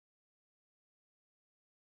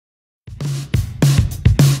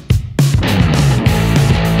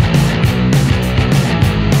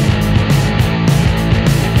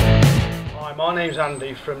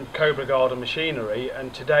Steve from CobraRM Machinery,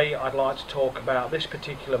 and today I'd like to talk about this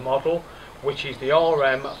particular model, which is the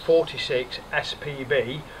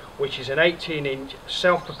RM46SPB, which is an 18-inch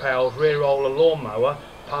self-propelled rear roller lawnmower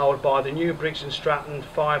powered by the new Briggs & Stratton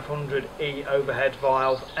 500E overhead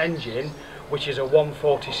valve engine, which is a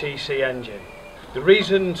 140cc engine. The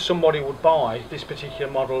reason somebody would buy this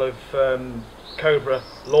particular model of Cobra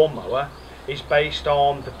lawnmower is based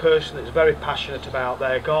on the person that's very passionate about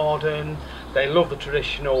their garden. They love the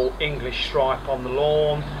traditional English stripe on the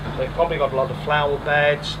lawn. They've probably got a lot of flower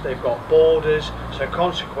beds, they've got borders, so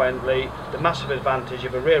consequently the massive advantage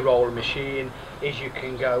of a rear roller machine is you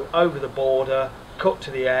can go over the border, cut to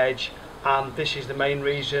the edge, and this is the main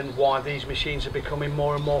reason why these machines are becoming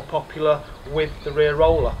more and more popular with the rear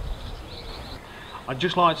roller. I'd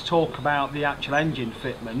just like to talk about the actual engine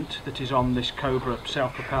fitment that is on this Cobra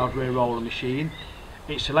self-propelled rear roller machine.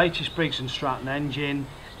 It's the latest Briggs & Stratton engine.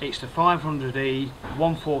 It's the 500E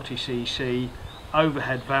 140cc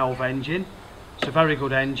overhead valve engine. It's a very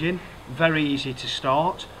good engine, very easy to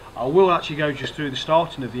start. I will actually go just through the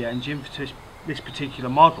starting of the engine for this particular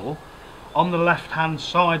model. On the left hand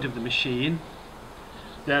side of the machine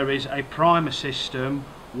there is a primer system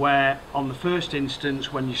where on the first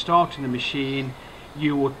instance when you're starting the machine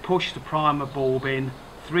you would push the primer bulb in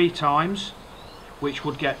 3 times, which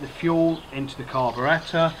would get the fuel into the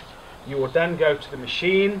carburettor. You would then go to the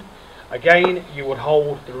machine. Again, you would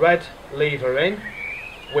hold the red lever in,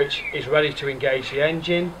 which is ready to engage the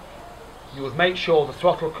engine. You would make sure the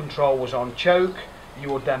throttle control was on choke.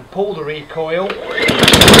 You would then pull the recoil.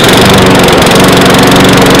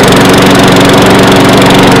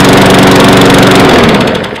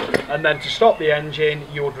 And then to stop the engine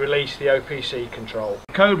you would release the OPC control.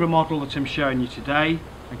 The Cobra model that I'm showing you today,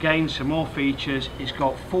 again some more features. It's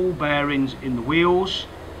got full bearings in the wheels,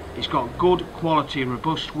 it's got good quality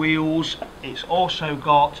robust wheels, it's also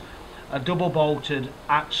got a double bolted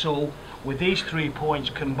axle. With these 3 points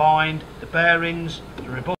combined, the bearings, the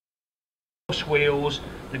robust wheels,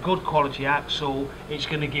 the good quality axle, it's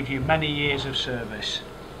going to give you many years of service.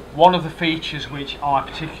 One of the features which I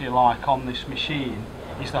particularly like on this machine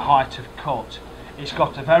is the height of cut. It's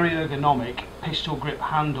got a very ergonomic pistol grip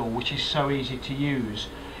handle which is so easy to use.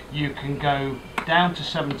 You can go down to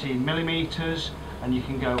 17mm and you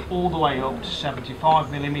can go all the way up to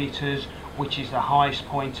 75mm, which is the highest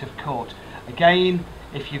point of cut. Again,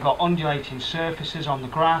 if you've got undulating surfaces on the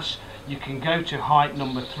grass, you can go to height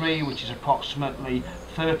number 3, which is approximately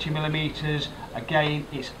 30mm. Again,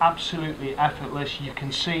 it's absolutely effortless. You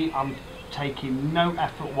can see I'm taking no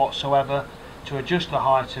effort whatsoever to adjust the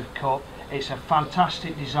height of cut. It's a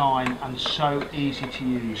fantastic design and so easy to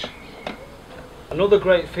use. Another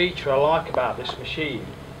great feature I like about this machine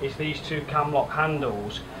is these 2 cam lock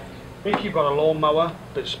handles. If you've got a lawnmower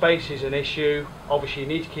but space is an issue, obviously you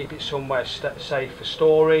need to keep it somewhere safe for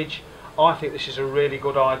storage. I think this is a really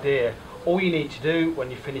good idea. All you need to do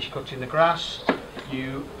when you finish cutting the grass,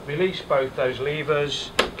 you release both those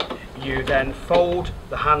levers, you then fold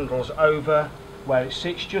the handles over where it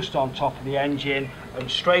sits just on top of the engine, and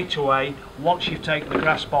straight away once you've taken the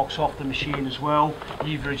grass box off the machine as well,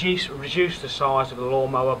 you've reduced the size of the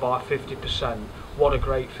lawnmower by 50%. What a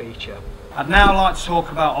great feature. I'd now like to talk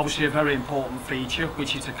about obviously a very important feature,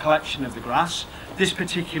 which is the collection of the grass. This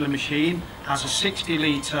particular machine has a 60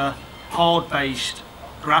 litre hard based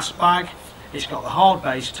grass bag. It's got the hard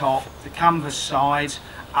base top, the canvas sides,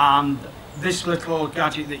 and this little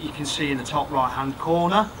gadget that you can see in the top right hand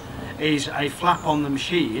corner is a flap on the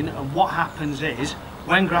machine, and what happens is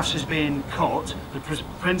when grass is being cut, the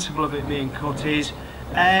principle of it being cut is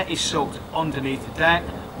air is sucked underneath the deck,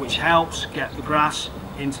 which helps get the grass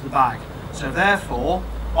into the bag. So therefore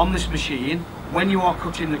on this machine when you are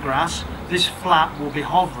cutting the grass, this flap will be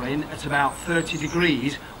hovering at about 30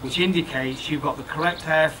 degrees, which indicates you've got the correct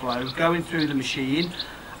airflow going through the machine,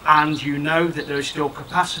 and you know that there is still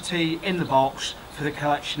capacity in the box for the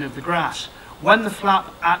collection of the grass. When the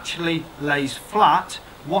flap actually lays flat,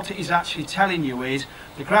 what it is actually telling you is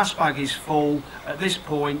the grass bag is full. At this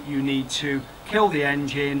point you need to kill the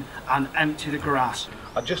engine and empty the grass.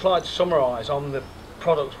 I'd just like to summarise on the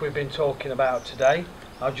products we've been talking about today.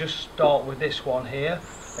 I'll just start with this one here.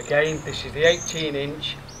 Again, this is the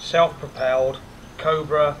 18-inch self-propelled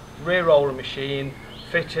Cobra rear roller machine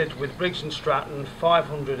fitted with Briggs & Stratton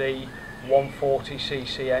 500E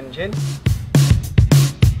 140cc engine.